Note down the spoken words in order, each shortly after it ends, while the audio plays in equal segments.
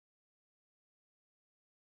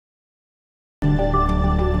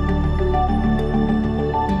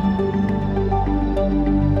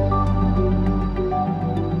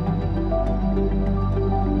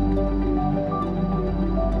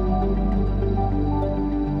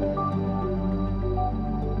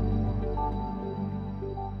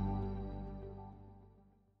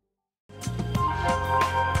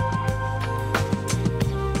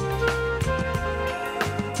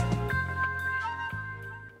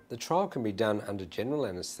The trial can be done under general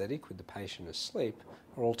anaesthetic with the patient asleep,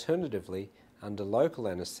 or alternatively under local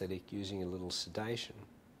anaesthetic using a little sedation.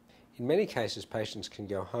 In many cases, patients can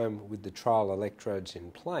go home with the trial electrodes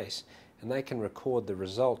in place and they can record the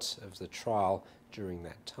results of the trial during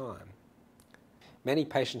that time. Many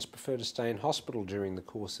patients prefer to stay in hospital during the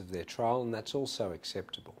course of their trial, and that's also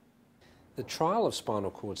acceptable. The trial of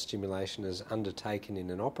spinal cord stimulation is undertaken in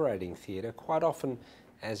an operating theatre, quite often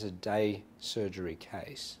as a day surgery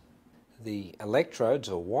case. The electrodes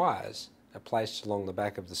or wires are placed along the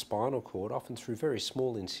back of the spinal cord, often through very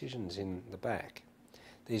small incisions in the back.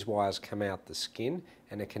 These wires come out the skin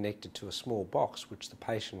and are connected to a small box which the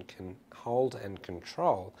patient can hold and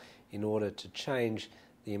control in order to change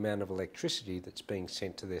the amount of electricity that's being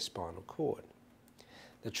sent to their spinal cord.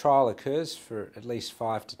 The trial occurs for at least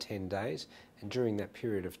 5 to 10 days, and during that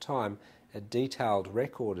period of time a detailed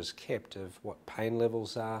record is kept of what pain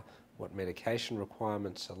levels are, what medication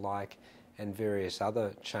requirements are like, and various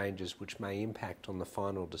other changes which may impact on the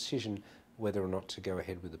final decision whether or not to go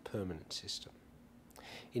ahead with a permanent system.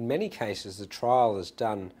 In many cases, the trial is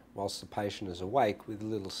done whilst the patient is awake with a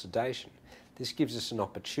little sedation. This gives us an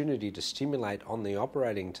opportunity to stimulate on the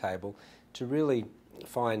operating table to really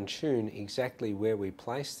fine-tune exactly where we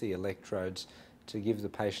place the electrodes to give the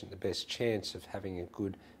patient the best chance of having a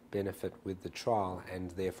good benefit with the trial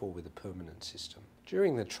and therefore with a permanent system.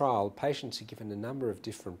 During the trial, patients are given a number of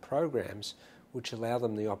different programs which allow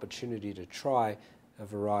them the opportunity to try a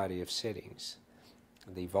variety of settings.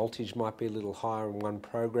 The voltage might be a little higher in one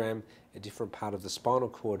program, a different part of the spinal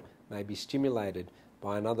cord may be stimulated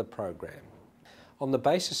by another program. On the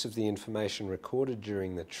basis of the information recorded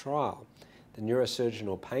during the trial, the neurosurgeon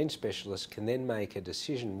or pain specialist can then make a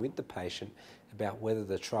decision with the patient about whether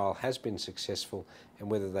the trial has been successful and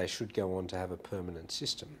whether they should go on to have a permanent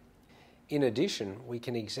system. In addition, we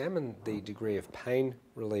can examine the degree of pain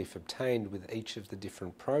relief obtained with each of the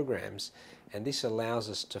different programs, and this allows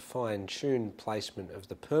us to fine-tune placement of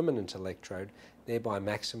the permanent electrode, thereby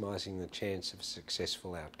maximising the chance of a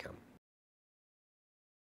successful outcome.